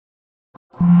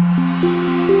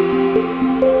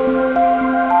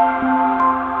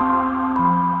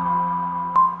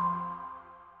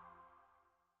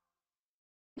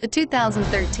The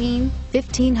 2013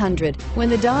 1500. When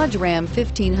the Dodge Ram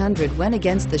 1500 went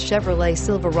against the Chevrolet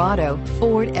Silverado,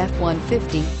 Ford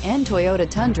F-150, and Toyota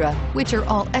Tundra, which are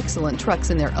all excellent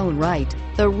trucks in their own right,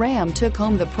 the Ram took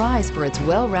home the prize for its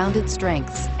well-rounded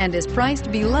strengths and is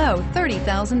priced below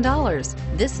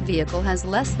 $30,000. This vehicle has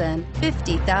less than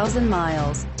 50,000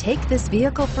 miles. Take this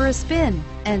vehicle for a spin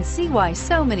and see why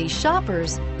so many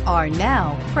shoppers are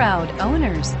now proud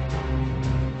owners.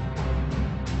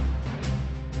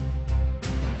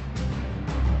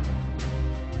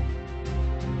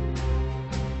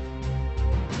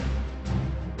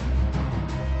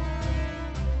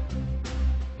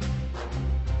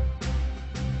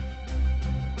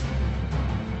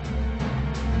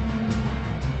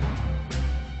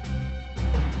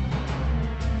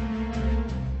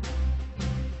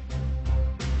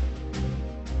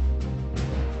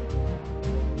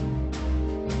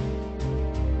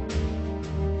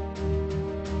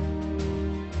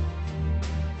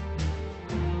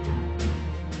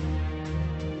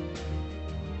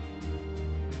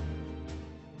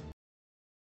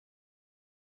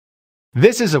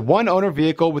 This is a one-owner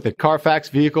vehicle with a Carfax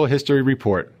Vehicle History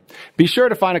Report. Be sure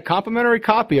to find a complimentary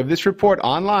copy of this report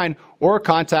online or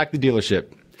contact the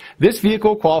dealership. This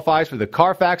vehicle qualifies for the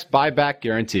Carfax Buyback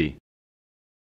Guarantee.